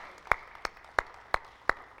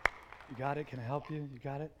You got it? Can I help you? You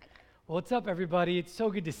got it? Well, what's up, everybody? It's so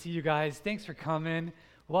good to see you guys. Thanks for coming.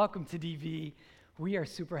 Welcome to DV. We are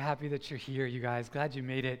super happy that you're here, you guys. Glad you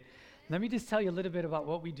made it. Let me just tell you a little bit about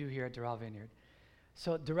what we do here at Doral Vineyard.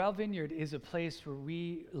 So, Doral Vineyard is a place where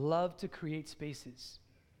we love to create spaces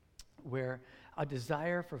where a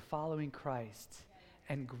desire for following Christ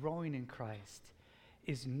and growing in Christ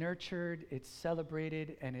is nurtured, it's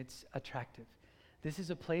celebrated, and it's attractive. This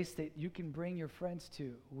is a place that you can bring your friends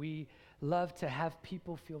to. We love to have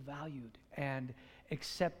people feel valued and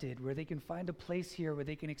accepted, where they can find a place here where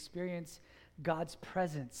they can experience God's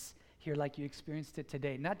presence here like you experienced it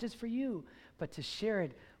today. Not just for you, but to share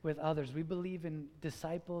it with others. We believe in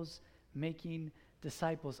disciples making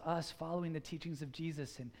disciples, us following the teachings of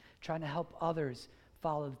Jesus and trying to help others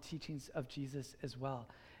follow the teachings of Jesus as well.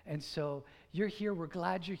 And so you're here. We're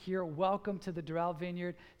glad you're here. Welcome to the Doral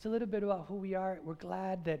Vineyard. It's a little bit about who we are. We're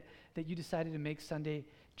glad that you decided to make Sunday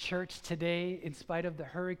church today in spite of the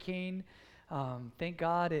hurricane. Thank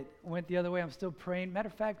God it went the other way. I'm still praying. Matter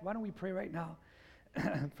of fact, why don't we pray right now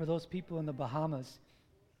for those people in the Bahamas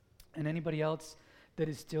and anybody else that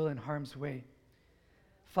is still in harm's way.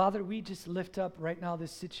 Father, we just lift up right now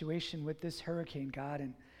this situation with this hurricane, God.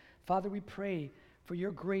 And Father, we pray for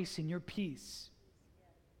your grace and your peace.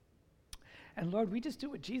 And Lord, we just do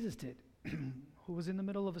what Jesus did, who was in the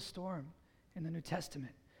middle of a storm in the New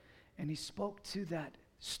Testament. And he spoke to that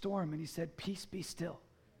storm and he said, peace be still.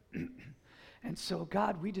 And so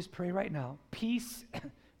God, we just pray right now, peace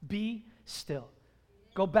be still.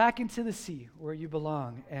 Go back into the sea where you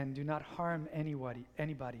belong and do not harm anybody.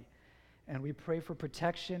 And we pray for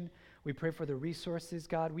protection. We pray for the resources,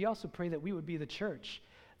 God. We also pray that we would be the church,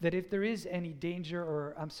 that if there is any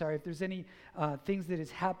danger if there's any things that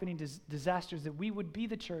is happening, disasters, that we would be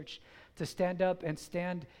the church to stand up and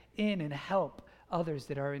stand in and help others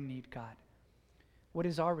that are in need, God. What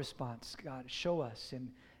is our response, God? Show us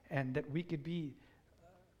and that we could be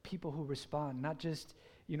people who respond, not just,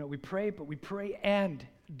 we pray, but we pray and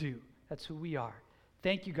do. That's who we are.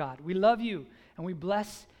 Thank you, God. We love you and we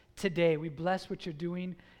bless today. We bless what you're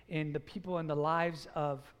doing in the people and the lives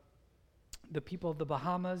of the people of the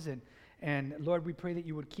Bahamas, and Lord, we pray that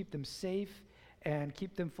you would keep them safe and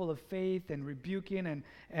keep them full of faith and rebuking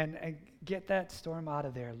and get that storm out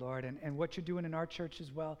of there, Lord, and what you're doing in our church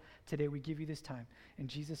as well today. We give you this time. In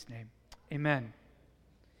Jesus' name, amen.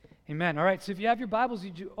 Amen. All right, so if you have your Bibles,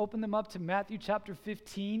 you open them up to Matthew chapter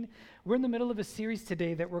 15. We're in the middle of a series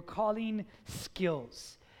today that we're calling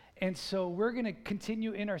Skills. And so we're going to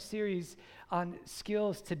continue in our series on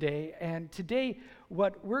skills today. And today,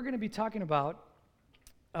 what we're going to be talking about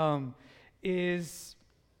is,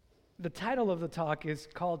 the title of the talk is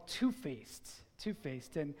called Two-Faced.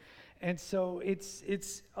 Two-Faced. And so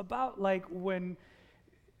it's about like when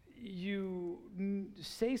you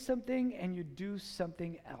say something and you do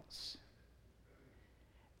something else.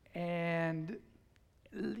 And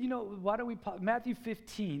why don't we, Matthew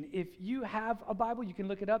 15, if you have a Bible, you can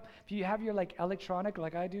look it up. If you have your electronic,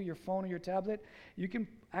 like I do, your phone or your tablet, you can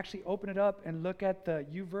actually open it up and look at the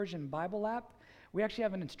YouVersion Bible app. We actually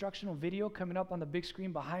have an instructional video coming up on the big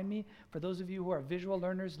screen behind me for those of you who are visual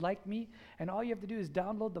learners like me. And all you have to do is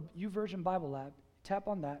download the YouVersion Bible app, tap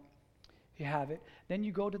on that, if you have it. Then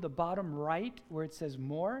you go to the bottom right where it says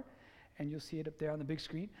More, and you'll see it up there on the big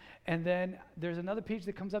screen. And then there's another page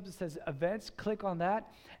that comes up that says Events. Click on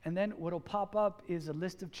that. And then what'll pop up is a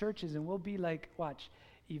list of churches. And we'll be like, watch,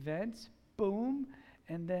 Events, boom.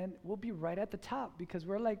 And then we'll be right at the top because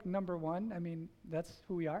we're like number one. I mean, that's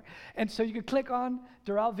who we are. And so you can click on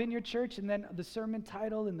Doral Vineyard Church, and then the sermon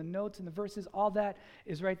title and the notes and the verses, all that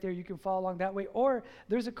is right there. You can follow along that way. Or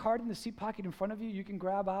there's a card in the seat pocket in front of you you can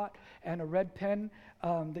grab out, and a red pen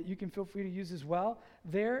that you can feel free to use as well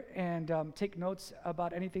there, and take notes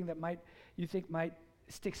about anything that you think might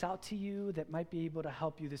sticks out to you that might be able to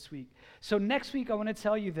help you this week. So next week I want to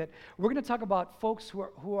tell you that we're going to talk about folks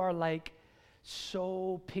who are like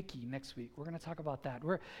so picky. Next week we're going to talk about that.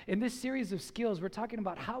 We're in this series of skills, we're talking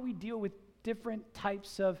about how we deal with different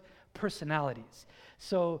types of personalities.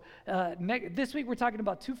 So this week we're talking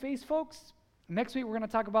about two-faced folks. Next week we're going to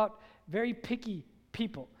talk about very picky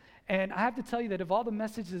people. And I have to tell you that of all the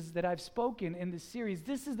messages that I've spoken in this series,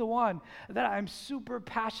 this is the one that I'm super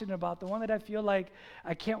passionate about, the one that I feel like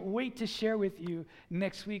I can't wait to share with you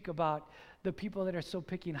next week about the people that are so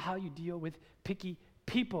picky and how you deal with picky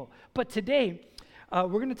people. But today, we're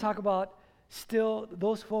going to talk about still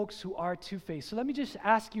those folks who are two-faced. So let me just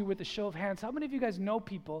ask you with a show of hands, how many of you guys know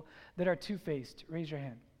people that are two-faced? Raise your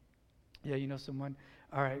hand. Yeah, you know someone?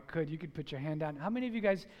 All right, good. You could put your hand down. How many of you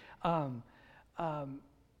guys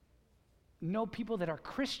know people that are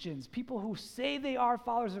Christians, people who say they are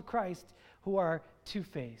followers of Christ, who are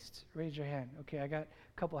two-faced? Raise your hand. Okay, I got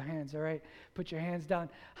a couple of hands, all right? Put your hands down.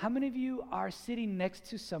 How many of you are sitting next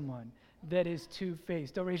to someone that is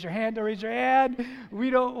two-faced? Don't raise your hand, don't raise your hand. We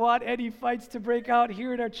don't want any fights to break out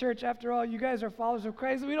here at our church. After all, you guys are followers of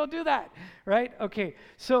Christ, and we don't do that, right? Okay,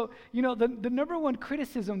 so, the number one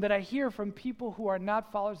criticism that I hear from people who are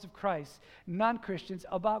not followers of Christ, non-Christians,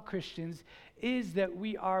 about Christians, is that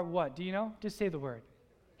we are what? Do you know? Just say the word.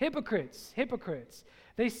 Hypocrites.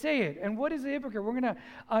 They say it. And what is a hypocrite? We're going to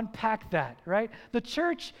unpack that, right? The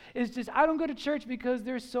church is just, I don't go to church because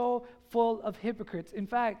they're so full of hypocrites. In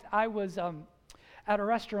fact, I was at a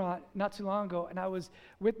restaurant not too long ago, and I was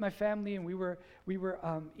with my family, and we were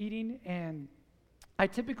eating, and I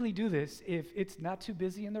typically do this if it's not too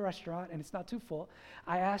busy in the restaurant and it's not too full.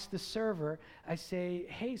 I ask the server, I say,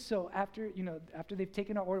 hey, so after they've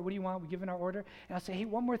taken our order, what do you want? We give in our order. And I'll say, hey,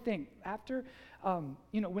 one more thing. After,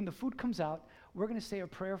 when the food comes out, we're going to say a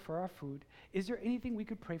prayer for our food. Is there anything we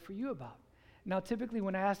could pray for you about? Now, typically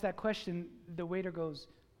when I ask that question, the waiter goes,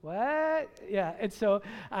 what? Yeah, and so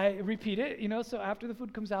I repeat it, so after the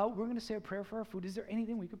food comes out, we're going to say a prayer for our food. Is there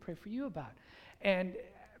anything we could pray for you about? And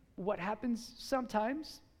what happens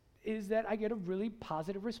sometimes is that I get a really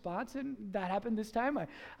positive response, and that happened this time.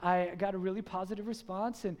 I got a really positive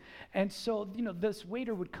response, and so, this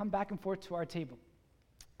waiter would come back and forth to our table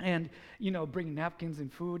and, bring napkins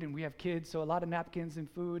and food, and we have kids, so a lot of napkins and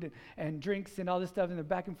food and drinks and all this stuff, and they're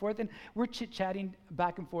back and forth, and we're chit-chatting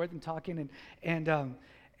back and forth and talking,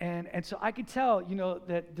 and so I could tell,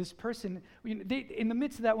 that this person, in the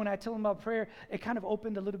midst of that, when I told them about prayer, it kind of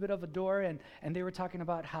opened a little bit of a door, and they were talking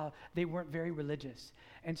about how they weren't very religious.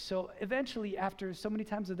 And so eventually, after so many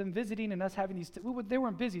times of them visiting and us having these, they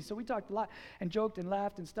weren't busy, so we talked a lot and joked and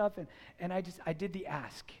laughed and stuff, and I did the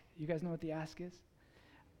ask. You guys know what the ask is?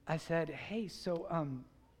 I said, hey, so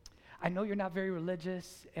I know you're not very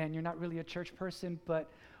religious, and you're not really a church person, but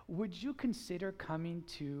would you consider coming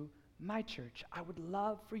to my church? I would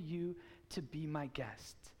love for you to be my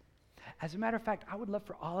guest. As a matter of fact, I would love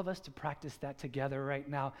for all of us to practice that together right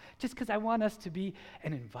now, just because I want us to be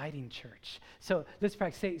an inviting church. So let's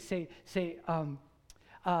practice.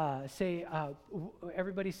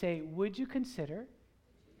 Everybody say, would you consider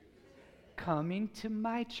coming to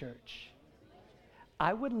my church?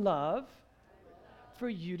 I would love for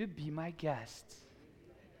you to be my guest.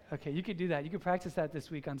 Okay, you could do that. You could practice that this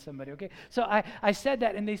week on somebody, okay? So I said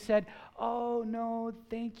that, and they said, oh, no,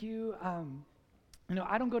 thank you.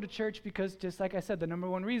 I don't go to church because, just like I said, the number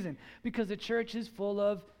one reason, because the church is full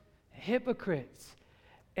of hypocrites.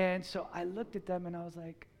 And so I looked at them, and I was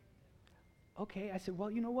like, okay. I said, well,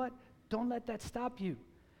 you know what? Don't let that stop you.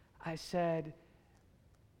 I said,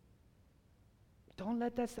 don't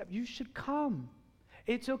let that stop. You should come.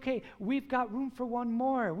 It's okay. We've got room for one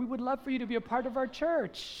more. We would love for you to be a part of our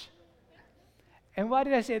church. And why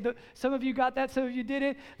did I say it? Some of you got that, some of you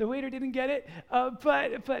didn't. The waiter didn't get it.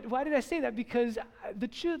 But why did I say that? Because the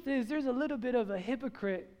truth is there's a little bit of a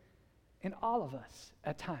hypocrite in all of us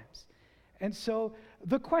at times. And so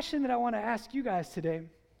the question that I want to ask you guys today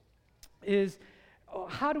is,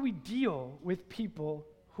 how do we deal with people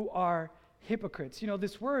who are hypocrites?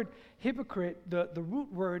 This word hypocrite, the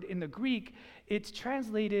root word in the Greek, it's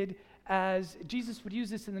translated as, Jesus would use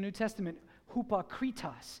this in the New Testament,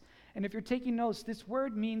 hupakritos. And if you're taking notes, this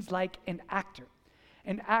word means like an actor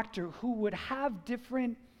who would have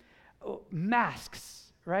different masks,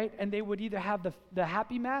 right? And they would either have the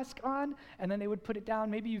happy mask on, and then they would put it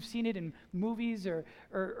down. Maybe you've seen it in movies or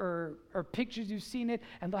pictures, you've seen it,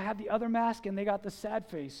 and they'll have the other mask, and they got the sad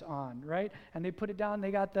face on, right? And they put it down,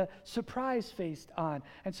 they got the surprise face on.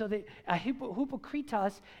 And so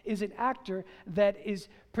hypokritos is an actor that is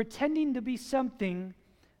pretending to be something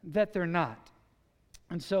that they're not.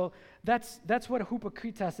 And so that's what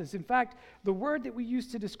hypokritos is. In fact, the word that we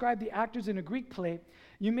use to describe the actors in a Greek play,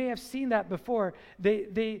 you may have seen that before.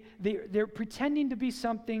 They're pretending to be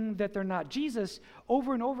something that they're not. Jesus,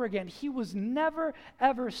 over and over again, he was never,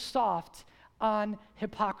 ever soft on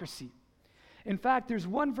hypocrisy. In fact, there's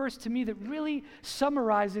one verse to me that really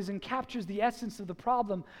summarizes and captures the essence of the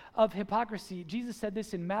problem of hypocrisy. Jesus said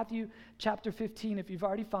this in Matthew chapter 15, if you've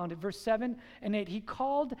already found it, verse 7 and 8. He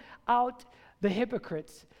called out the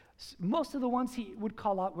hypocrites. Most of the ones he would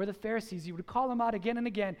call out were the Pharisees. He would call them out again and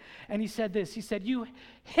again. And he said this. He said, you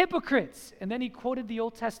hypocrites. And then he quoted the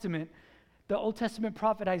Old Testament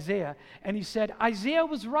prophet Isaiah. And he said, Isaiah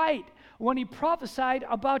was right when he prophesied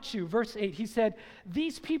about you. Verse 8, he said,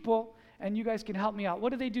 these people, and you guys can help me out.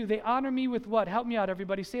 What do? They honor me with what? Help me out,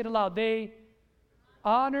 everybody. Say it aloud. They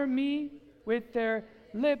honor me with their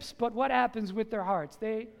lips, but what happens with their hearts?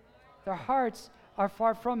 They Their hearts are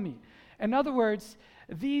far from me. In other words,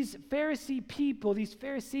 these Pharisee people,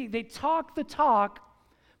 they talk the talk,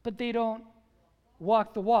 but they don't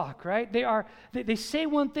walk the walk, right? They say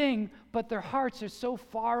one thing, but their hearts are so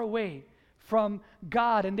far away from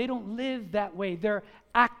God, and they don't live that way. They're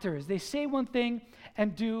actors. They say one thing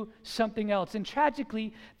and do something else. And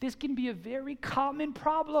tragically, this can be a very common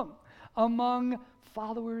problem among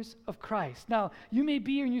followers of Christ. Now, you may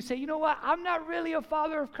be here and you say, you know what, I'm not really a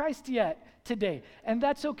follower of Christ yet today, and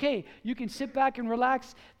that's okay. You can sit back and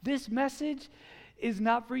relax. This message is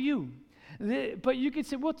not for you. But you could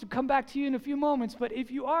say, we'll come back to you in a few moments, but if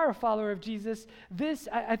you are a follower of Jesus,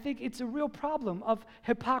 I think it's a real problem of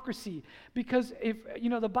hypocrisy, because if,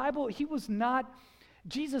 the Bible,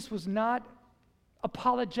 Jesus was not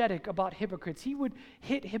apologetic about hypocrites. He would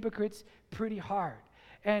hit hypocrites pretty hard.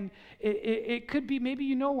 And it could be, maybe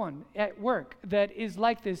you know one at work that is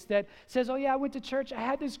like this, that says, oh yeah, I went to church, I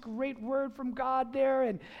had this great word from God there,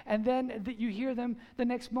 and then you hear them the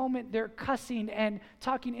next moment, they're cussing and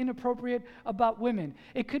talking inappropriate about women.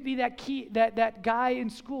 It could be that guy in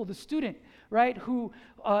school, the student, right, who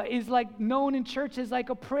is like known in church as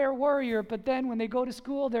like a prayer warrior, but then when they go to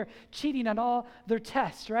school, they're cheating on all their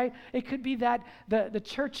tests, right? It could be that the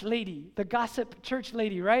church lady, the gossip church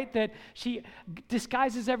lady, right, that she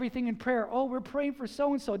disguises everything in prayer. Oh, we're praying for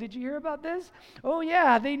so-and-so. Did you hear about this? Oh,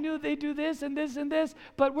 yeah, they knew they do this and this and this,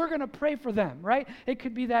 but we're going to pray for them, right? It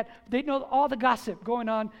could be that they know all the gossip going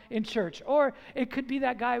on in church. Or it could be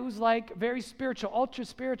that guy who's like very spiritual, ultra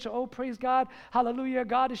spiritual. Oh, praise God, hallelujah,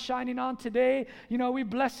 God is shining on today. We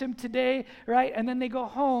bless him today, right? And then they go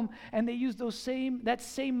home and they use that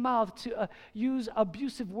same mouth to use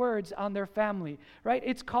abusive words on their family, right?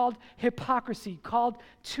 It's called hypocrisy, called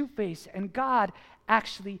two-face, and God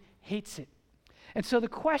actually hates it. And so the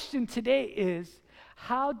question today is,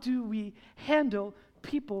 how do we handle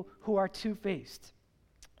people who are two-faced?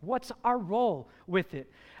 What's our role with it?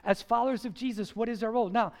 As followers of Jesus, what is our role?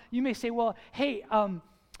 Now, you may say, well, hey, I'm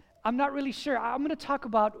not really sure. I'm going to talk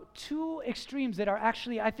about two extremes that are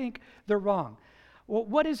actually, I think, they're wrong. Well,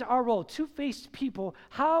 what is our role? Two-faced people,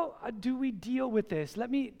 how do we deal with this? Let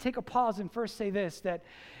me take a pause and first say this, that,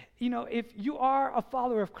 if you are a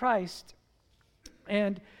follower of Christ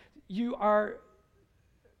and you are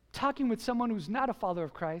talking with someone who's not a follower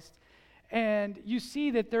of Christ, and you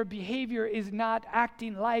see that their behavior is not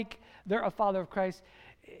acting like they're a follower of Christ,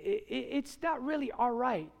 it's not really all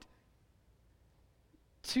right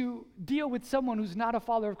to deal with someone who's not a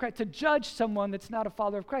follower of Christ, to judge someone that's not a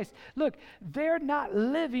follower of Christ. Look, they're not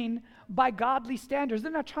living by godly standards.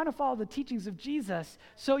 They're not trying to follow the teachings of Jesus.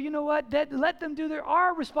 So you know what? Let them do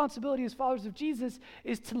our responsibility as followers of Jesus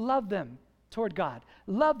is to love them toward God.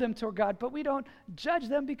 Love them toward God, but we don't judge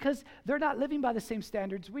them because they're not living by the same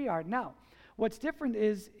standards we are. Now, what's different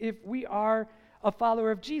is if we are a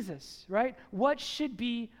follower of Jesus, right? What should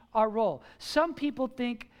be our role? Some people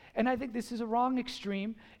think, and I think this is a wrong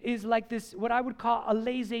extreme, is like this, what I would call a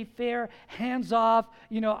laissez-faire, hands-off,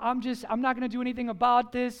 I'm not going to do anything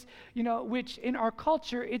about this, which in our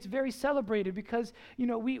culture, it's very celebrated because,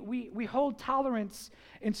 we hold tolerance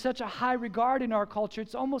in such a high regard in our culture.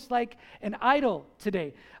 It's almost like an idol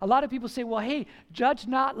today. A lot of people say, well, hey, judge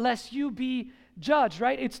not lest you be judge,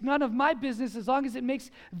 right? It's none of my business as long as it makes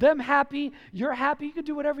them happy. You're happy. You can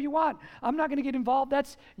do whatever you want. I'm not going to get involved.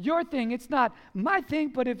 That's your thing. It's not my thing.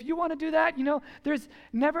 But if you want to do that, there's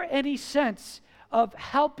never any sense of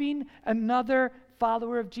helping another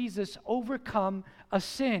follower of Jesus overcome a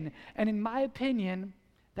sin. And in my opinion,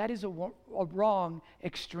 that is a wrong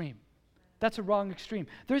extreme. That's a wrong extreme.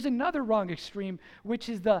 There's another wrong extreme, which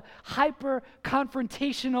is the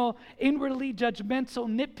hyper-confrontational, inwardly judgmental,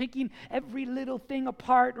 nitpicking every little thing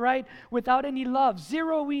apart, right? Without any love,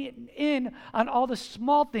 zeroing in on all the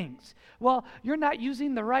small things. Well, you're not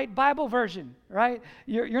using the right Bible version, right?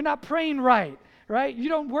 You're not praying right? You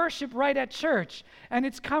don't worship right at church. And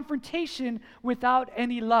it's confrontation without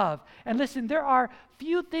any love. And listen, there are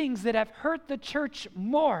few things that have hurt the church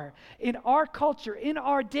more in our culture, in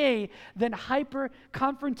our day, than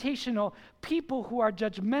hyper-confrontational people who are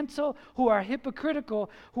judgmental, who are hypocritical,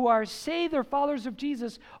 who say they're followers of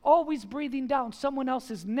Jesus, always breathing down someone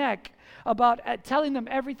else's neck about telling them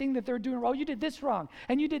everything that they're doing wrong. Oh, you did this wrong,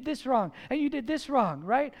 and you did this wrong, and you did this wrong,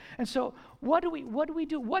 right? And so what do we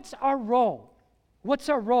do? What's our role? What's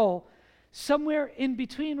our role? Somewhere in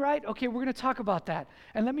between, right? Okay, we're going to talk about that.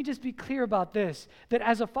 And let me just be clear about this, that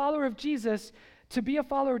as a follower of Jesus, to be a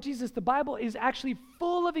follower of Jesus, the Bible is actually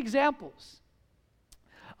full of examples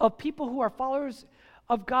of people who are followers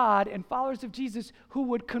of God and followers of Jesus who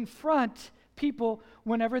would confront people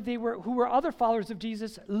who were other followers of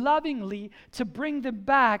Jesus lovingly to bring them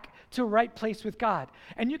back to a right place with God.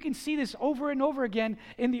 And you can see this over and over again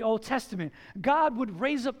in the Old Testament. God would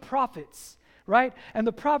raise up prophets, right? And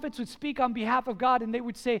the prophets would speak on behalf of God, and they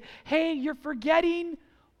would say, hey, you're forgetting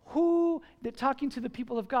who, they're talking to the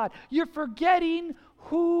people of God, you're forgetting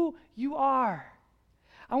who you are.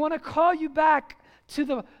 I want to call you back to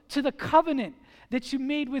the covenant that you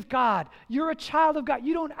made with God. You're a child of God.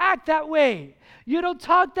 You don't act that way. You don't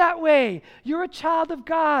talk that way. You're a child of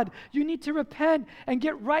God. You need to repent and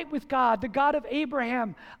get right with God, the God of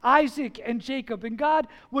Abraham, Isaac, and Jacob. And God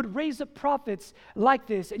would raise up prophets like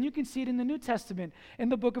this. And you can see it in the New Testament. In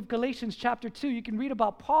the book of Galatians chapter 2, you can read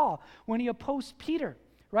about Paul when he opposed Peter.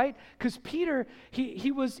 Right? Because Peter, he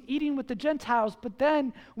was eating with the Gentiles, but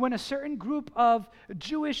then when a certain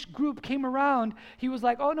Jewish group came around, he was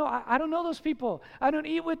like, oh no, I don't know those people. I don't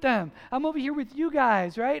eat with them. I'm over here with you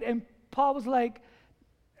guys, right? And Paul was like,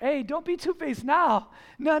 hey, don't be two-faced now.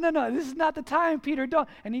 No, this is not the time, Peter, don't.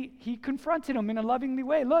 And he confronted him in a lovingly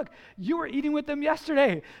way. Look, you were eating with them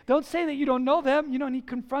yesterday. Don't say that you don't know them. And he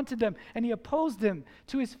confronted them, and he opposed them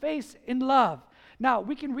to his face in love. Now,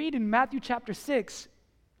 we can read in Matthew chapter 6,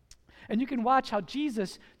 and you can watch how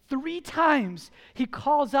Jesus, 3 times, he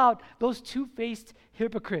calls out those two-faced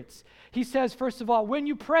hypocrites. He says, first of all, when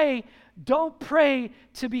you pray, don't pray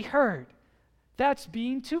to be heard. That's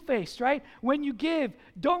being two-faced, right? When you give,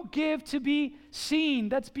 don't give to be seen.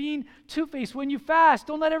 That's being two-faced. When you fast,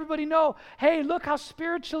 don't let everybody know, hey, look how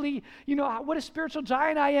spiritually, what a spiritual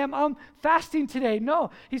giant I am. I'm fasting today. No,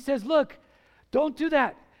 he says, look, don't do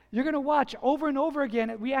that. You're going to watch over and over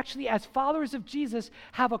again. We actually, as followers of Jesus,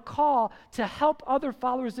 have a call to help other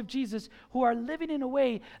followers of Jesus who are living in a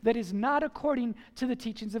way that is not according to the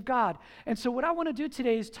teachings of God. And so what I want to do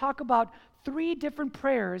today is talk about 3 different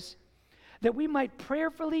prayers that we might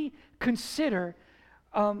prayerfully consider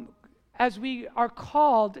as we are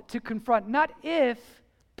called to confront, not if,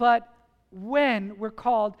 but when we're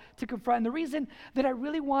called to confront. And the reason that I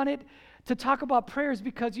really wanted to talk about prayers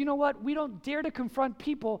because you know what? We don't dare to confront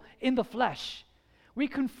people in the flesh. We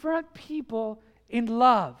confront people in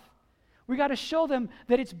love. We got to show them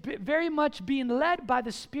that it's very much being led by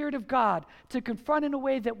the Spirit of God to confront in a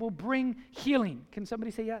way that will bring healing. Can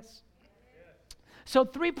somebody say yes? So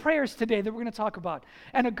 3 prayers today that we're going to talk about.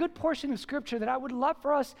 And a good portion of Scripture that I would love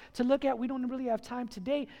for us to look at. We don't really have time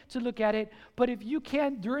today to look at it. But if you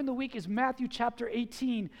can, during the week is Matthew chapter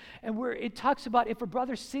 18. And where it talks about if a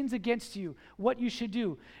brother sins against you, what you should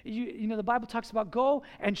do. The Bible talks about go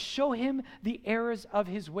and show him the errors of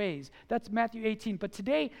his ways. That's Matthew 18. But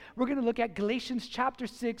today we're going to look at Galatians chapter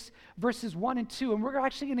 6, verses 1 and 2. And we're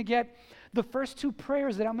actually going to get the first 2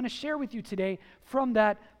 prayers that I'm going to share with you today from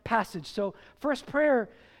that passage. So first prayer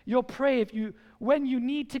you'll pray when you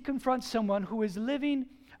need to confront someone who is living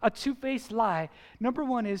a two-faced lie. Number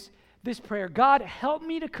 1 is this prayer: God, help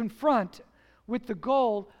me to confront with the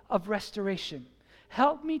goal of restoration.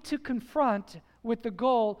 Help me to confront with the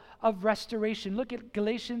goal of restoration. Look at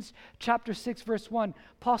Galatians chapter 6, verse 1.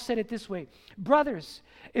 Paul said it this way: brothers,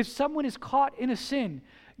 if someone is caught in a sin,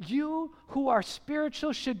 you who are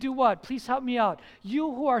spiritual should do what? Please help me out.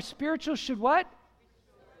 You who are spiritual should what?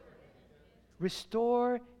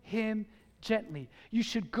 Restore him gently. You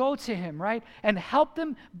should go to him, right? And help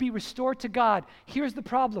them be restored to God. Here's the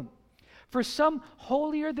problem. For some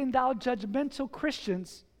holier-than-thou judgmental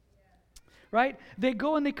Christians, right? They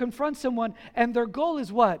go and they confront someone, and their goal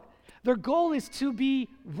is what? Their goal is to be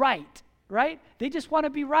right? They just want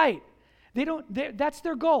to be right. That's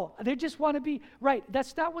their goal. They just want to be right.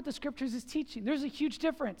 That's not what the Scriptures is teaching. There's a huge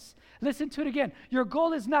difference. Listen to it again. Your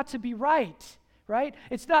goal is not to be right?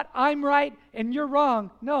 It's not I'm right and you're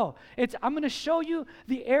wrong. No, it's I'm going to show you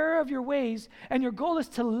the error of your ways, and your goal is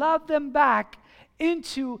to love them back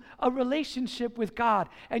into a relationship with God,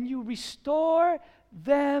 and you restore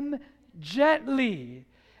them gently.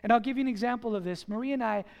 And I'll give you an example of this. Marie and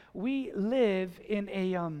I, we live in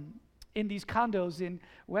these condos in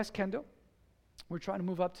West Kendall. We're trying to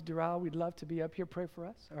move up to Doral. We'd love to be up here. Pray for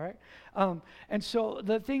us, all right? And so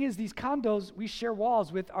the thing is, these condos, we share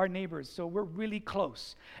walls with our neighbors, so we're really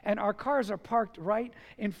close. And our cars are parked right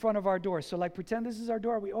in front of our door. So like pretend this is our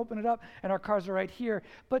door. We open it up, and our cars are right here.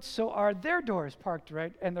 But so are their doors parked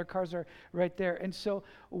right, and their cars are right there. And so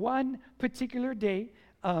one particular day,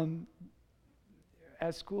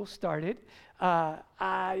 as school started,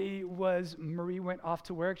 Marie went off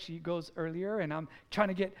to work. She goes earlier, and I'm trying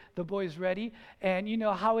to get the boys ready. And you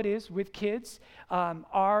know how it is with kids.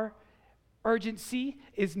 Our urgency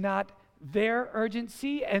is not their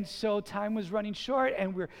urgency, and so time was running short,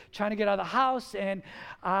 and we're trying to get out of the house, and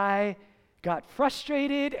I got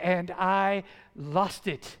frustrated and I lost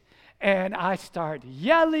it. And I start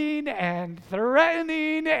yelling and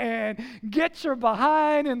threatening and get your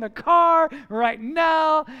behind in the car right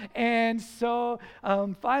now. And so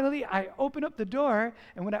finally I open up the door.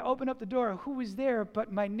 And when I open up the door, who was there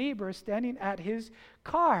but my neighbor standing at his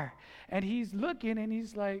car? And he's looking and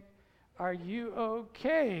he's like, "Are you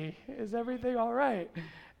okay? Is everything all right?"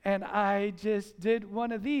 And I just did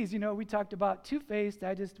one of these. We talked about two-faced.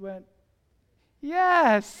 I just went,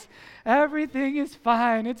 "Yes, everything is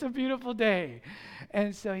fine. It's a beautiful day."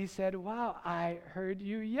 And so he said, "Wow, I heard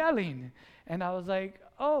you yelling." And I was like,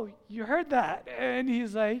 "Oh, you heard that?" And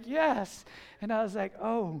he's like, "Yes." And I was like,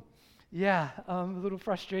 "Oh, yeah, I'm a little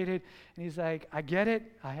frustrated." And he's like, "I get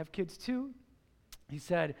it. I have kids too." He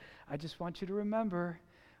said, "I just want you to remember,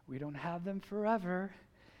 we don't have them forever."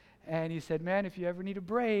 And he said, "Man, if you ever need a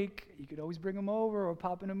break, you could always bring them over or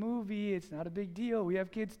pop in a movie. It's not a big deal. We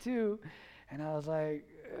have kids too." And I was like,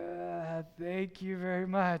 "Thank you very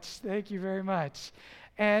much. Thank you very much."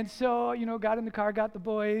 And so, got in the car, got the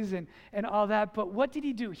boys and all that. But what did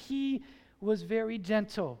he do? He was very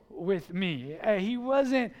gentle with me. He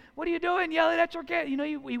wasn't, "What are you doing, yelling at your kid?"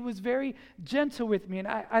 He was very gentle with me. And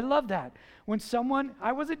I love that. When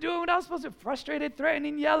I wasn't doing what I was supposed to, frustrated,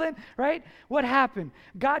 threatening, yelling, right? What happened?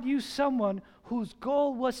 God used someone whose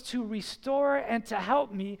goal was to restore and to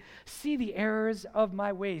help me see the errors of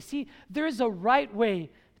my ways. See, there's a right way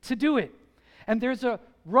to do it, and there's a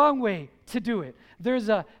wrong way to do it. There's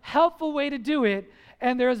a helpful way to do it,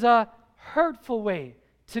 and there's a hurtful way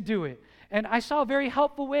to do it. And I saw a very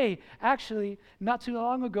helpful way, actually, not too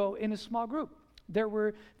long ago in a small group. There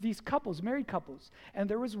were these couples, married couples, and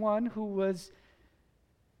there was one who was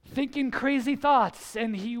thinking crazy thoughts,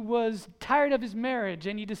 and he was tired of his marriage,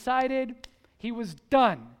 and he decided he was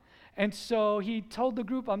done. And so he told the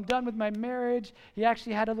group, "I'm done with my marriage." He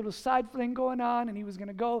actually had a little side fling going on, and he was going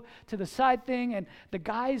to go to the side thing. And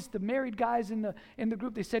the married guys in the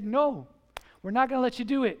group, they said, "No, we're not going to let you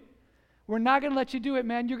do it. We're not going to let you do it,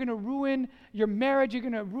 man. You're going to ruin your marriage. You're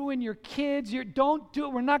going to ruin your kids. Don't do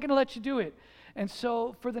it. We're not going to let you do it." And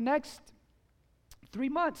so for the next 3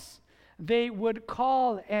 months, they would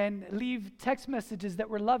call and leave text messages that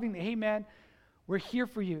were loving. "Hey, man, we're here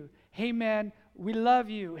for you. Hey, man, we love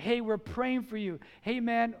you. Hey, we're praying for you. Hey,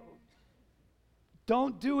 man,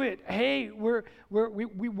 don't do it. Hey,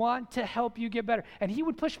 we want to help you get better." And he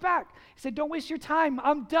would push back. He said, "Don't waste your time.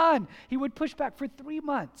 I'm done." He would push back for 3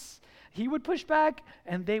 months. He would push back,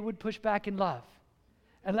 and they would push back in love.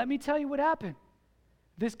 And let me tell you what happened.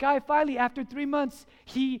 This guy finally, after 3 months,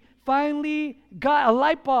 he finally got a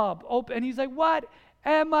light bulb open, and he's like, "What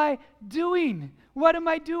am I doing? What am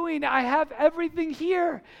I doing? I have everything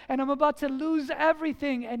here, and I'm about to lose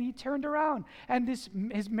everything." And he turned around, and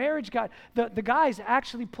his marriage the guys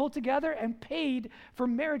actually pulled together and paid for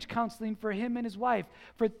marriage counseling for him and his wife.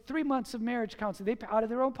 For 3 months of marriage counseling, out of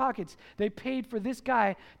their own pockets, they paid for this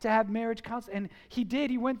guy to have marriage counseling. And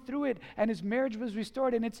he went through it, and his marriage was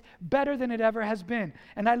restored, and it's better than it ever has been.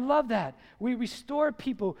 And I love that. We restore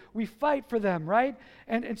people. We fight for them, right?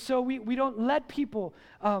 And so we don't let people...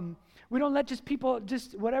 we don't let people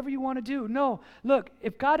whatever you want to do. No, look,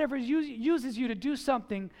 if God ever uses you to do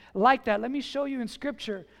something like that, let me show you in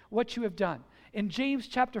Scripture what you have done. In James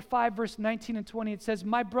chapter 5, verse 19 and 20, it says,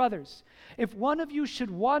 "My brothers, if one of you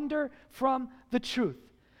should wander from the truth,"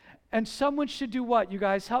 and someone should do what, you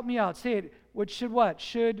guys? Help me out. Say it.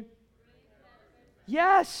 Should?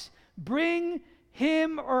 Yes, bring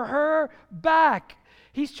him or her back.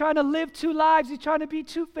 He's trying to live two lives. He's trying to be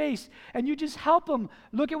two-faced. And you just help him.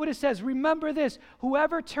 Look at what it says. "Remember this,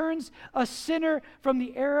 whoever turns a sinner from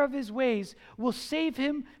the error of his ways will save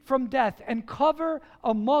him from death and cover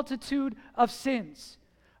a multitude of sins."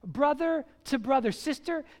 Brother to brother,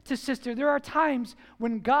 sister to sister, there are times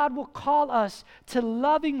when God will call us to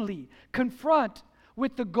lovingly confront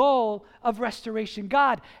with the goal of restoration.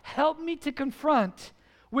 God, help me to confront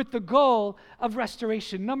with the goal of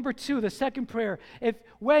restoration. Number 2, the second prayer,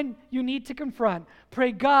 when you need to confront,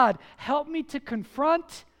 pray, "God, help me to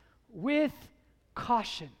confront with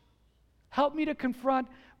caution." Help me to confront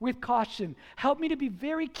with caution. Help me to be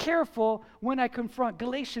very careful when I confront.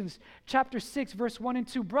 Galatians chapter 6, verse 1 and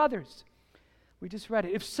 2. "Brothers," we just read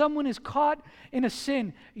it, "if someone is caught in a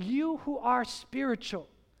sin, you who are spiritual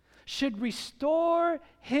should restore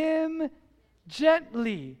him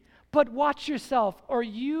gently. But watch yourself, or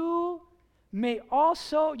you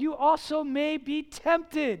also may be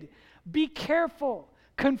tempted." Be careful.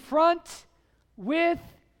 Confront with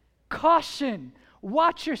caution.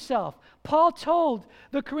 Watch yourself. Paul told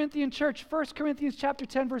the Corinthian church, 1 Corinthians chapter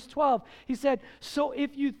 10, verse 12, he said, "So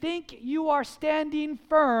if you think you are standing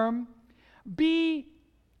firm, be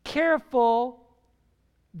careful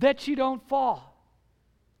that you don't fall.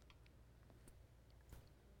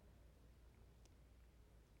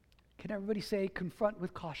 Can everybody say confront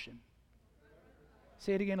with caution?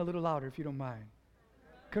 Say it again a little louder if you don't mind.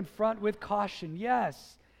 Confront with caution,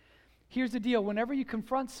 yes. Here's the deal. Whenever you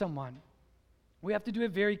confront someone, we have to do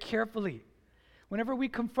it very carefully. Whenever we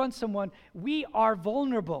confront someone, we are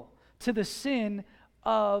vulnerable to the sin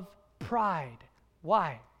of pride.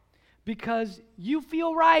 Why? Because you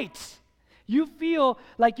feel right. You feel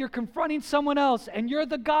like you're confronting someone else and you're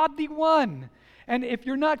the godly one. And if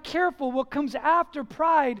you're not careful, what comes after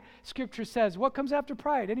pride, Scripture says, what comes after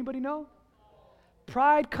pride? Anybody know?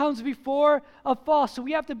 Pride comes before a fall. So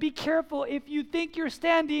we have to be careful if you think you're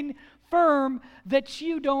standing firm that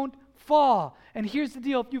you don't fall. And here's the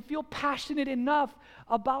deal. If you feel passionate enough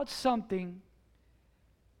about something,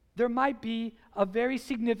 there might be a very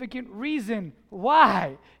significant reason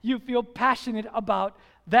why you feel passionate about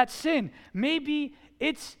that sin. Maybe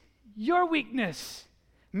it's your weakness.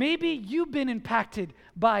 Maybe you've been impacted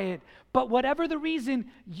by it. But whatever the reason,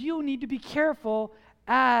 you need to be careful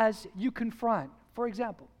as you confront. For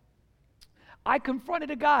example, I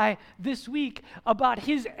confronted a guy this week about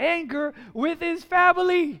his anger with his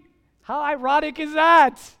family. How ironic is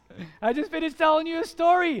that? I just finished telling you a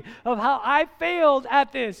story of how I failed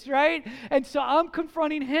at this, right? And so I'm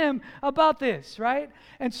confronting him about this, right?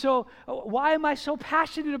 And so why am I so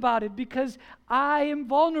passionate about it? Because I am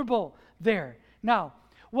vulnerable there. Now,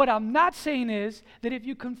 what I'm not saying is that if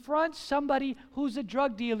you confront somebody who's a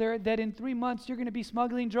drug dealer, that in 3 months you're going to be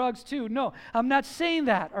smuggling drugs too. No, I'm not saying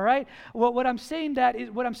that, all right? What I'm saying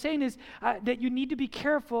is that you need to be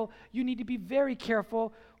careful. You need to be very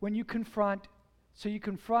careful when you confront. So you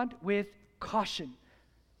confront with caution.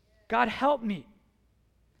 God help me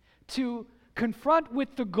to confront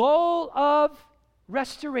with the goal of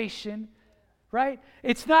restoration, right?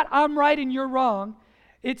 It's not I'm right and you're wrong.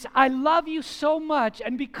 It's I love you so much,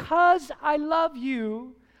 and because I love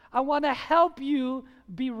you, I want to help you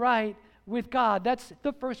be right with God. That's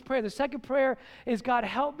the first prayer. The second prayer is, God,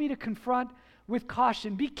 help me to confront with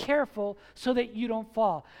caution. Be careful so that you don't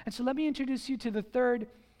fall. And so let me introduce you to the third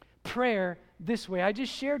prayer this way. I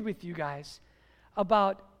just shared with you guys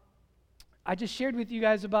about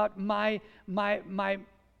my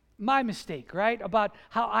mistake, right? About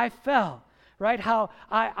how I fell, right? How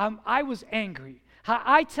I was angry. How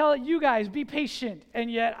I tell you guys, be patient,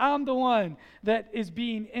 and yet I'm the one that is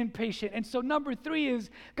being impatient. And so number 3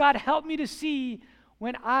 is, God, help me to see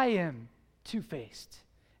when I am two-faced.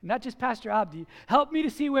 Not just Pastor Abdi. Help me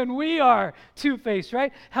to see when we are two-faced,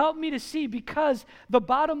 right? Help me to see, because the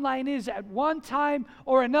bottom line is, at one time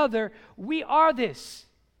or another, we are this.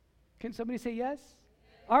 Can somebody say yes?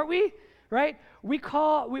 Aren't we? Right? We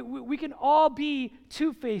can all be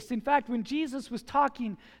two-faced. In fact, when Jesus was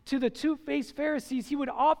talking to the two-faced Pharisees, he would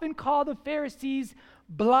often call the Pharisees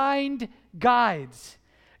blind guides.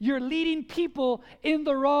 You're leading people in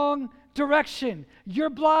the wrong direction. You're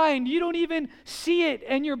blind. You don't even see it,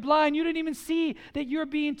 and you're blind. You don't even see that you're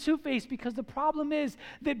being two-faced, because the problem is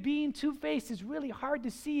that being two-faced is really hard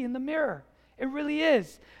to see in the mirror. It really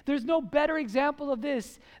is. There's no better example of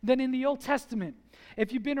this than in the Old Testament.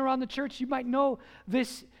 If you've been around the church, you might know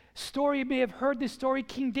this story. You may have heard this story.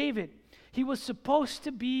 King David, he was supposed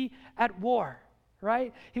to be at war,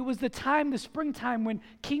 right? It was the springtime when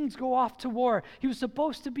kings go off to war. He was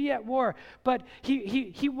supposed to be at war, but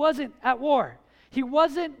he wasn't at war. He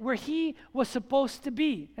wasn't where he was supposed to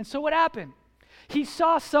be. And so what happened? He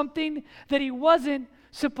saw something that he wasn't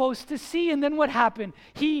supposed to see. And then what happened?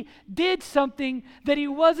 He did something that he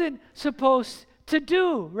wasn't supposed to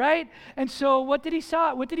do, right? And so what did he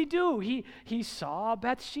saw? What did he do? He saw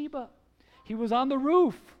Bathsheba. He was on the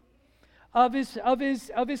roof of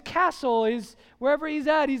his castle, wherever he's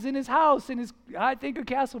at. He's in his house, I think a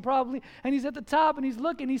castle probably, and he's at the top, and he's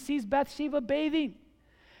looking. He sees Bathsheba bathing.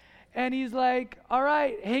 And he's like, all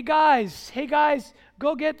right, hey guys,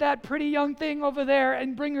 go get that pretty young thing over there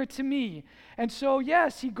and bring her to me. And so,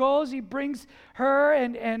 yes, he goes, he brings her,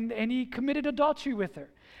 and he committed adultery with her.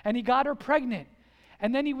 And he got her pregnant.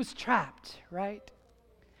 And then he was trapped,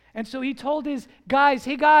 And so he told his guys,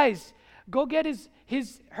 hey guys, go get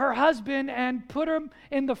her husband and put him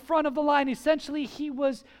in the front of the line. Essentially, he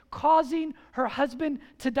was causing her husband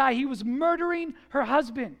to die. He was murdering her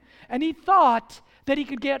husband. And he thought that he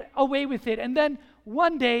could get away with it. And then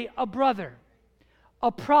one day, a brother,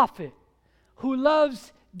 a prophet who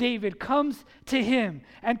loves David, comes to him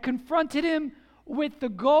and confronted him with the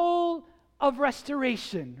goal of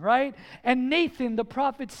restoration, right? And Nathan, the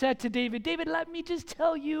prophet, said to David, David, let me just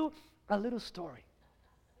tell you a little story.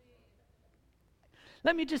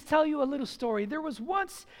 Let me just tell you a little story. There was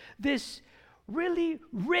once this really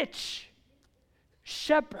rich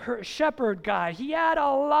shepherd guy. He had a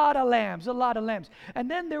lot of lambs. And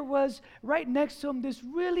then there was right next to him this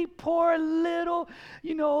really poor little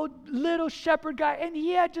shepherd guy, and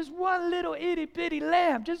he had just one little itty bitty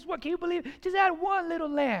lamb. Just what, can you believe? Just had one little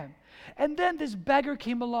lamb. And then this beggar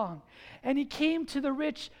came along, and he came to the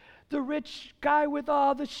rich guy with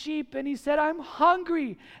all the sheep, and he said, "I'm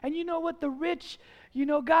hungry." And you know what the rich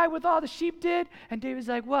guy with all the sheep did? And David's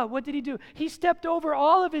like, what did he do? He stepped over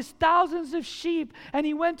all of his thousands of sheep, and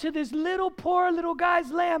he went to this poor little guy's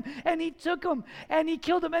lamb, and he took him, and he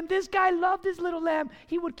killed him. And this guy loved his little lamb.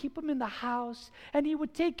 He would keep him in the house, and he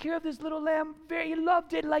would take care of this little lamb. He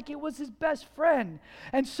loved it like it was his best friend.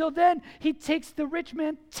 And so then the rich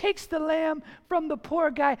man takes the lamb from the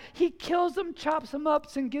poor guy. He kills him, chops him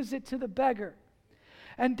up, and gives it to the beggar.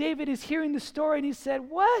 And David is hearing the story, and he said,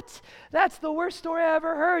 "What? That's the worst story I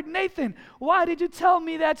ever heard. Nathan, why did you tell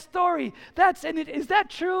me that story? Is that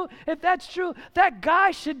true? If that's true, that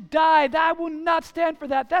guy should die. I will not stand for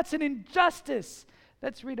that. That's an injustice."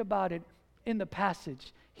 Let's read about it in the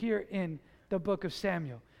passage here in the book of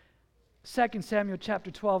Samuel. 2 Samuel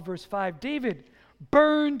chapter 12, verse 5. David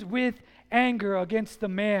burned with anger against the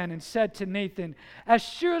man and said to Nathan, "As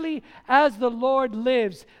surely as the Lord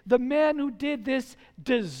lives, the man who did this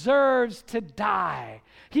deserves to die.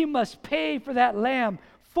 He must pay for that lamb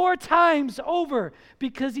 4 times over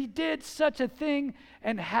because he did such a thing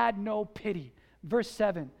and had no pity." Verse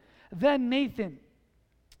 7. Then Nathan,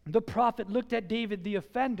 the prophet, looked at David, the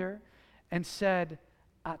offender, and said,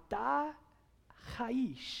 "Ata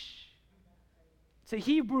haish." It's a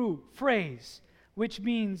Hebrew phrase which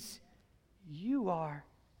means you are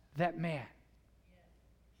that man.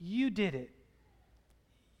 You did it.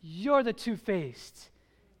 You're the two-faced.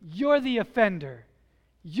 You're the offender.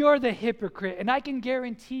 You're the hypocrite. And I can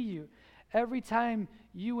guarantee you, every time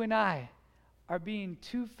you and I are being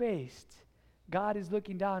two-faced, God is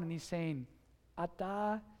looking down and he's saying,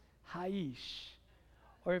 "Ata haish."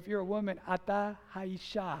 Or if you're a woman, "Ata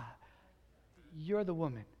haisha." You're the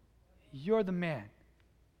woman. You're the man.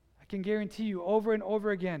 Can guarantee you over and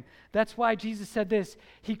over again. That's why Jesus said this.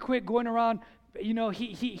 He quit going around,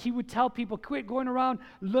 he would tell people, quit going around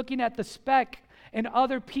looking at the speck in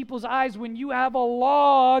other people's eyes when you have a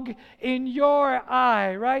log in your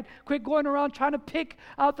eye, right? Quit going around trying to pick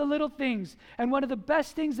out the little things. And one of the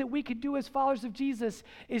best things that we could do as followers of Jesus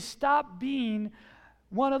is stop being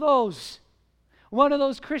one of those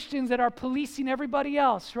Christians that are policing everybody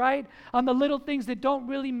else, right? On the little things that don't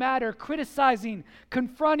really matter, criticizing,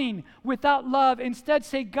 confronting without love. Instead,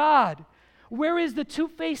 say, "God, where is the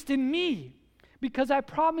two-faced in me?" Because I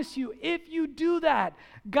promise you, if you do that,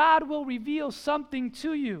 God will reveal something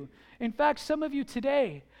to you. In fact, some of you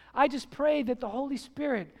today, I just pray that the Holy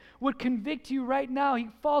Spirit would convict you right now. He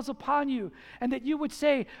falls upon you, and that you would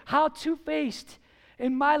say, "How two-faced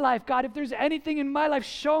in my life, God? If there's anything in my life,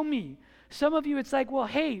 show me." Some of you, it's like, "Well,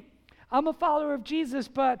 hey, I'm a follower of Jesus,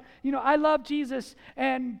 but, I love Jesus,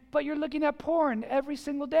 but you're looking at porn every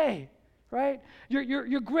single day," right?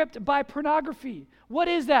 You're gripped by pornography. What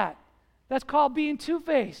is that? That's called being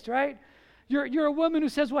two-faced, right? You're a woman who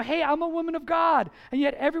says, "Well, hey, I'm a woman of God," and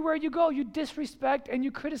yet everywhere you go, you disrespect and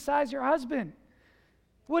you criticize your husband.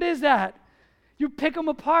 What is that? You pick them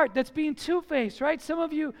apart. That's being two-faced, right? Some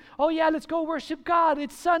of you, "Oh yeah, let's go worship God.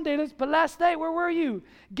 It's Sunday." But last night, where were you?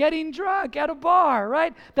 Getting drunk at a bar,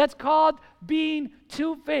 right? That's called being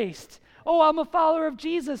two-faced. "Oh, I'm a follower of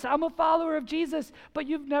Jesus. I'm a follower of Jesus." But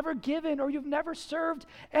you've never given or you've never served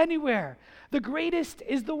anywhere. The greatest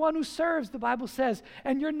is the one who serves, the Bible says.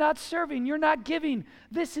 And you're not serving. You're not giving.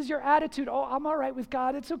 This is your attitude. "Oh, I'm all right with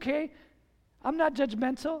God. It's okay. I'm not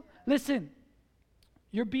judgmental." Listen.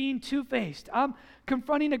 You're being two-faced. I'm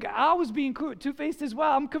confronting a guy. I was being two-faced as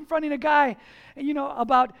well. I'm confronting a guy,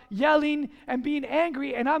 about yelling and being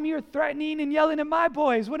angry, and I'm here threatening and yelling at my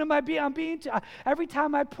boys. What am I being? Every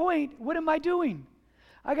time I point, what am I doing?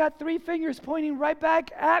 I got 3 fingers pointing right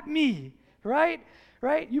back at me, right?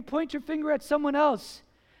 Right? You point your finger at someone else,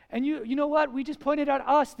 and you know what? We just pointed at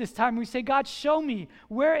us this time. We say, "God, show me,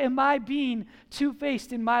 where am I being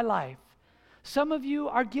two-faced in my life?" Some of you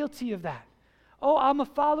are guilty of that. "Oh, I'm a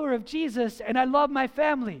follower of Jesus and I love my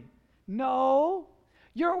family." No,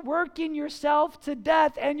 you're working yourself to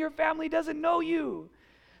death and your family doesn't know you.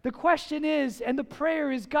 The question is, and the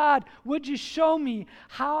prayer is, "God, would you show me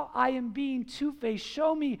how I am being two-faced?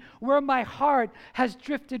 Show me where my heart has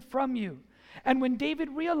drifted from you." And when David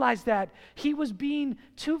realized that he was being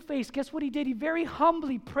two-faced, guess what he did? He very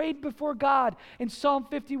humbly prayed before God in Psalm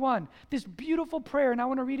 51. This beautiful prayer, and I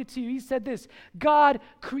want to read it to you. He said this, God,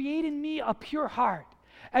 create in me a pure heart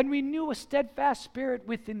and renew a steadfast spirit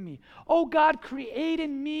within me. Oh God, create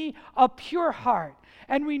in me a pure heart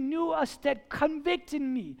and renew convict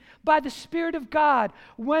in me by the Spirit of God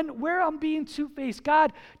where I'm being two-faced.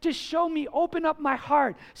 God, just show me, open up my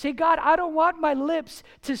heart. Say, God, I don't want my lips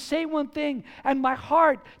to say one thing and my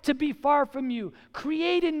heart to be far from you.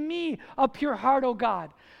 Create in me a pure heart, oh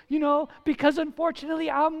God. You know, because unfortunately,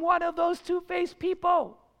 I'm one of those two-faced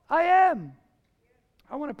people. I am.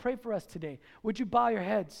 I want to pray for us today. Would you bow your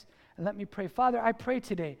heads and let me pray? Father, I pray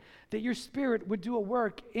today that your Spirit would do a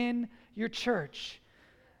work in your church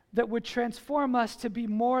that would transform us to be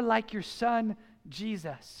more like your Son,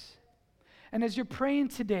 Jesus. And as you're praying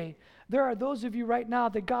today, there are those of you right now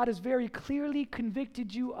that God has very clearly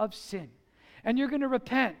convicted you of sin. And you're going to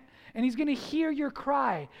repent. And he's going to hear your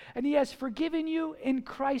cry. And he has forgiven you in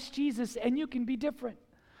Christ Jesus. And you can be different.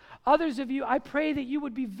 Others of you, I pray that you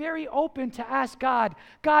would be very open to ask God,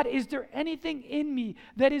 God, is there anything in me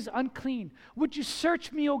that is unclean? Would you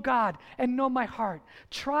search me, O God, and know my heart?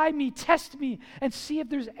 Try me, test me, and see if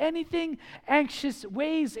there's anything anxious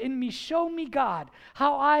ways in me. Show me, God,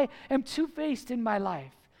 how I am two-faced in my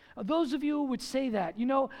life. Those of you who would say that, you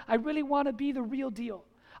know, I really want to be the real deal.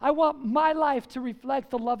 I want my life to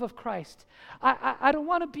reflect the love of Christ. I don't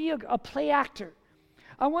want to be a play actor.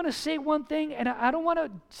 I want to say one thing, and I don't want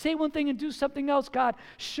to say one thing and do something else. God,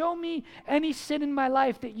 show me any sin in my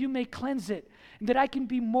life that you may cleanse it, and that I can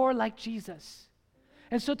be more like Jesus.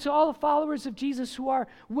 And so to all the followers of Jesus who are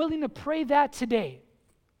willing to pray that today,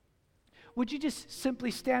 would you just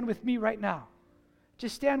simply stand with me right now?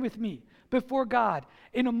 Just stand with me before God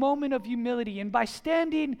in a moment of humility. And by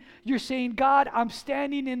standing, you're saying, God, I'm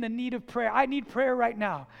standing in the need of prayer. I need prayer right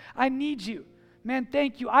now. I need you. Man,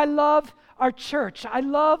 thank you. I love our church. I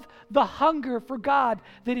love the hunger for God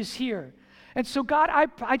that is here. And so, God,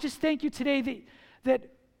 I just thank you today that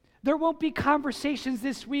there won't be conversations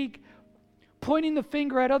this week pointing the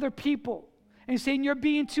finger at other people and saying, you're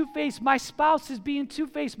being two-faced. My spouse is being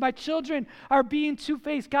two-faced. My children are being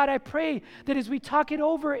two-faced. God, I pray that as we talk it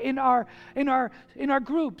over in our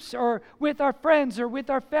groups or with our friends or with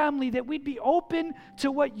our family, that we'd be open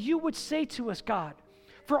to what you would say to us, God.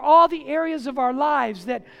 For all the areas of our lives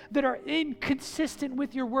that are inconsistent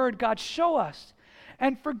with your word, God, show us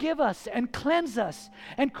and forgive us and cleanse us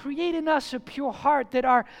and create in us a pure heart that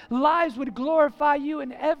our lives would glorify you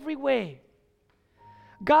in every way.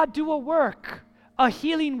 God, do a work, a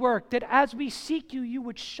healing work, that as we seek you, you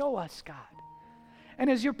would show us, God. And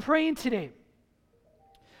as you're praying today,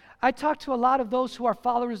 I talk to a lot of those who are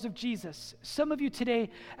followers of Jesus. Some of you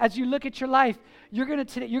today, as you look at your life, you're going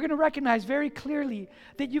to recognize very clearly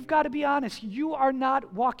that you've got to be honest. You are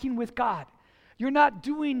not walking with God. You're not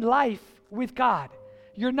doing life with God.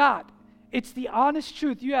 You're not. It's the honest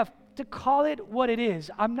truth. You have to call it what it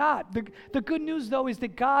is. I'm not. The good news, though, is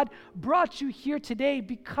that God brought you here today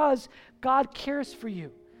because God cares for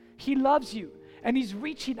you. He loves you, and He's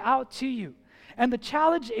reaching out to you. And the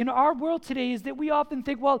challenge in our world today is that we often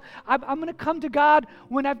think, well, I'm going to come to God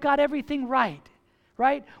when I've got everything right?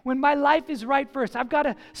 When my life is right first. I've got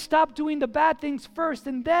to stop doing the bad things first,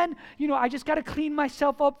 and then, I just got to clean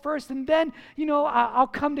myself up first, and then, I'll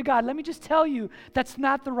come to God. Let me just tell you, that's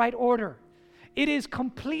not the right order. It is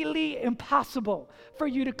completely impossible for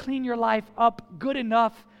you to clean your life up good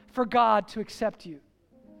enough for God to accept you.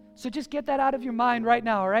 So just get that out of your mind right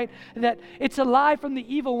now, all right? That it's a lie from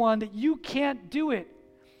the evil one that you can't do it.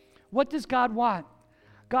 What does God want?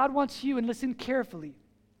 God wants you, and listen carefully,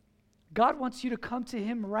 God wants you to come to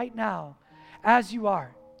Him right now as you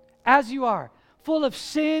are, full of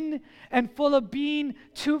sin and full of being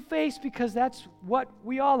two-faced, because that's what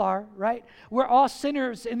we all are, right? We're all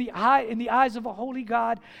sinners in the eyes of a holy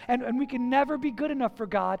God, and we can never be good enough for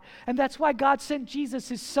God. And that's why God sent Jesus,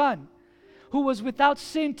 His Son, who was without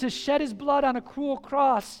sin, to shed His blood on a cruel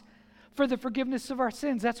cross for the forgiveness of our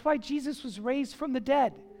sins. That's why Jesus was raised from the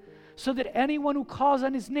dead, so that anyone who calls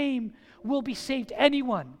on His name will be saved.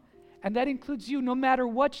 Anyone. And that includes you. No matter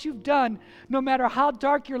what you've done, no matter how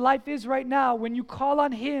dark your life is right now, when you call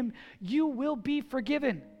on Him, you will be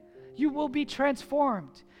forgiven. You will be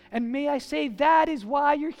transformed. And may I say, that is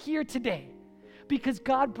why you're here today. Because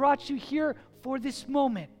God brought you here for this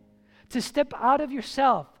moment, to step out of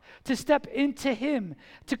yourself, to step into Him,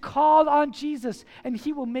 to call on Jesus, and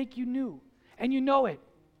He will make you new. And you know it.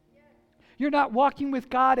 You're not walking with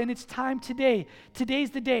God, and it's time today. Today's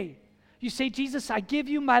the day. You say, Jesus, I give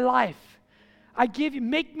you my life. I give you,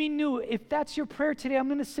 make me new. If that's your prayer today, I'm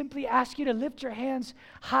going to simply ask you to lift your hands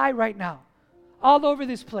high right now, all over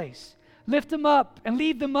this place. Lift them up and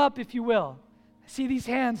leave them up if you will. See these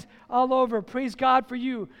hands all over. Praise God for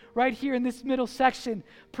you right here in this middle section.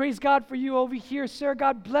 Praise God for you over here. Sir,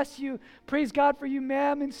 God bless you. Praise God for you,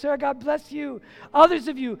 ma'am, and sir, God bless you. Others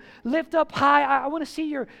of you, lift up high. I want to see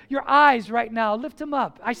your eyes right now. Lift them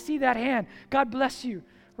up. I see that hand. God bless you.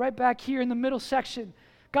 Right back here in the middle section.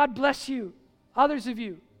 God bless you. Others of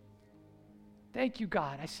you. Thank you,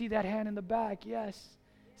 God. I see that hand in the back. Yes.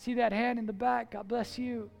 See that hand in the back. God bless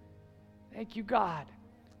you. Thank you, God.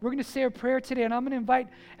 We're going to say a prayer today, and I'm going to invite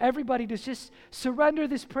everybody to just surrender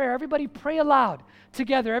this prayer. Everybody pray aloud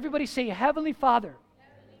together. Everybody say, Heavenly Father,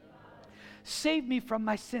 save me from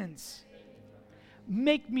my sins.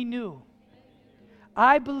 Make me new.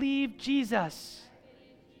 I believe Jesus,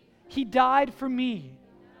 He died for me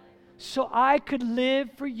so I could live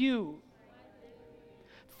for you.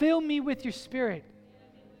 Fill me with your Spirit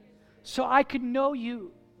so I could know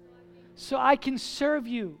you, so I can serve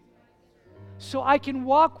you, so I can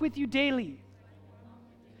walk with you daily.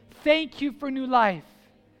 Thank you for new life.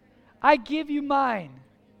 I give you mine.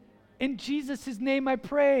 In Jesus' name I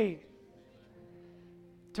pray.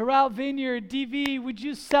 Doral Vineyard, DV, would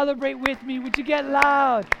you celebrate with me? Would you get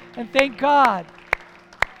loud and thank God?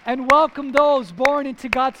 And welcome those born into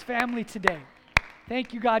God's family today.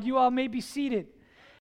 Thank you, God. You all may be seated.